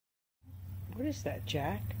What is that,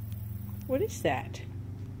 Jack? What is that?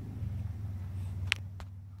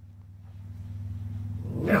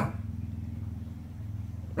 No.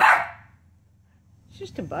 It's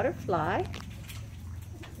just a butterfly.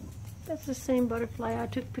 That's the same butterfly I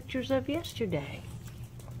took pictures of yesterday.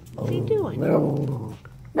 What's he doing? No.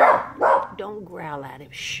 Don't growl at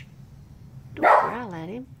him. Shh. Don't growl at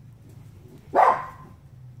him.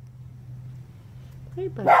 Hey,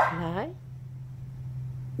 butterfly.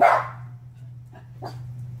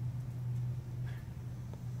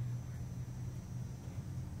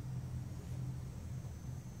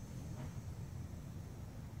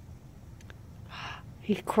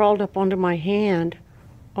 He crawled up onto my hand.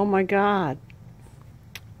 Oh my God.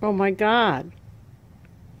 Oh my God.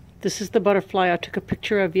 This is the butterfly I took a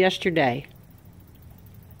picture of yesterday.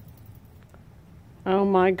 Oh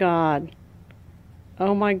my God.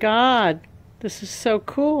 Oh my God. This is so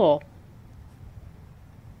cool.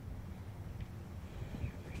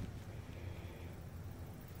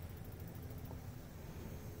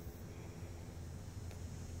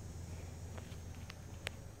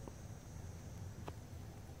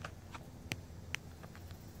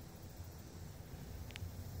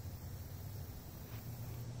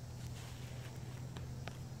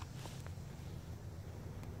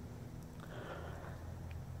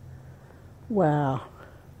 Wow.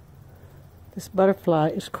 This butterfly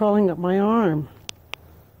is crawling up my arm.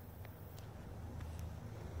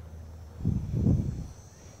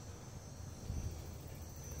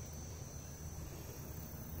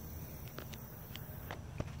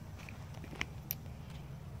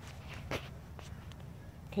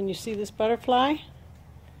 Can you see this butterfly?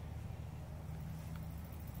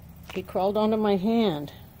 He crawled onto my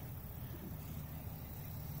hand.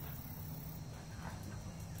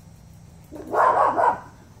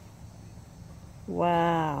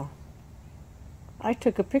 Wow. I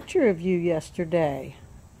took a picture of you yesterday.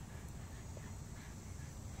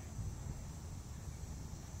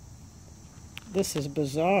 This is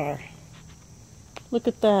bizarre. Look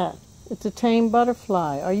at that. It's a tame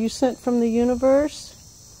butterfly. Are you sent from the universe?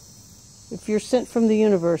 If you're sent from the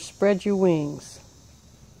universe, spread your wings.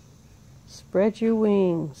 Spread your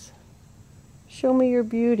wings. Show me your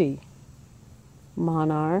beauty,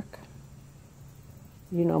 monarch.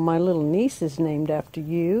 You know, my little niece is named after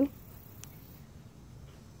you.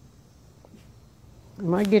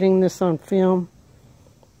 Am I getting this on film?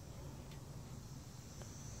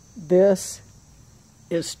 This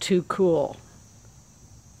is too cool.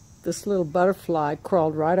 This little butterfly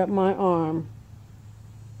crawled right up my arm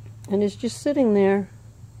and is just sitting there.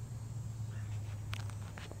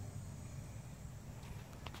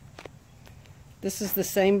 This is the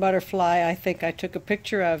same butterfly I think I took a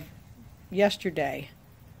picture of yesterday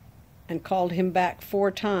and called him back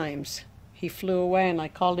 4 times. He flew away and I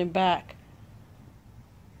called him back.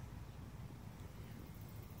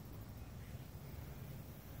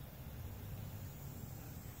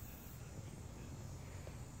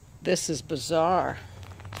 This is bizarre.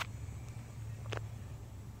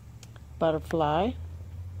 Butterfly,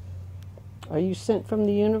 are you sent from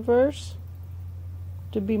the universe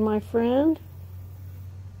to be my friend?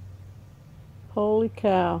 Holy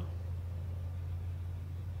cow.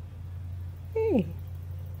 Hey,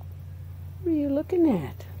 what are you looking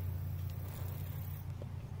at?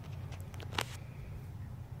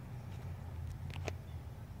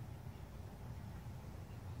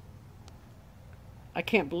 I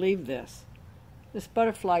can't believe this. This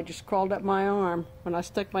butterfly just crawled up my arm. When I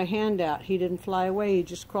stuck my hand out, he didn't fly away. He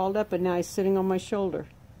just crawled up and now he's sitting on my shoulder.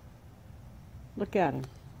 Look at him.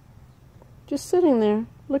 Just sitting there,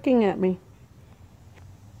 looking at me.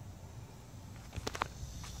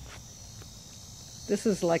 This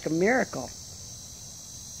is like a miracle.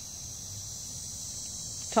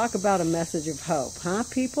 Talk about a message of hope, huh,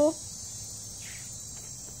 people?